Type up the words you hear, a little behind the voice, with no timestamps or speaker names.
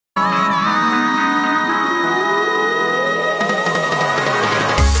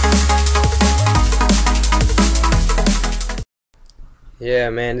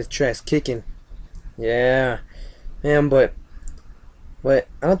Yeah, man, this track's kicking. Yeah, man, but I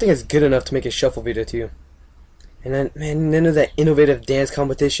don't think it's good enough to make a shuffle video too. And then, man, none of that innovative dance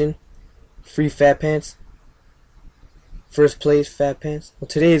competition. Free fat pants. First place fat pants. Well,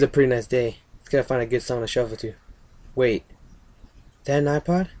 today is a pretty nice day. Let's gotta find a good song to shuffle to. Wait, that an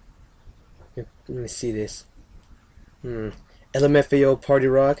iPod? Let me see this. LMFAO Party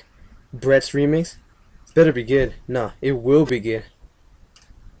Rock, Brett's remix. It better be good. Nah, it will be good.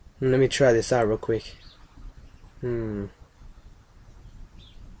 Let me try this out real quick.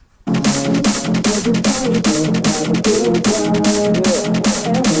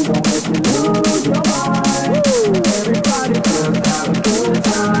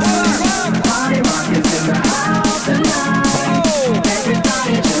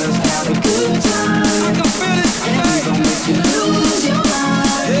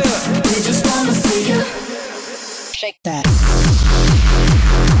 Shake that.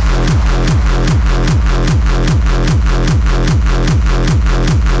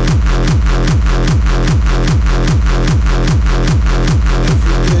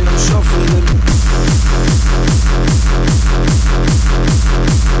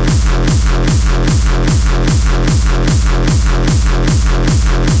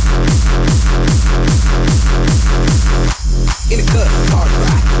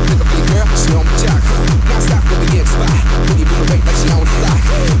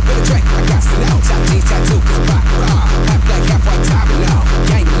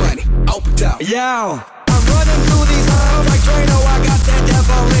 Yo, I'm running through these halls like Drano. I got that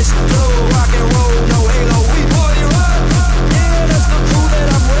devilish flow, rock and roll, no halo. We party rock, yeah, that's the crew that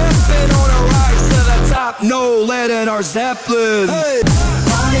I'm repping on a rise to the top. No lead in our Zeppelin. Hey.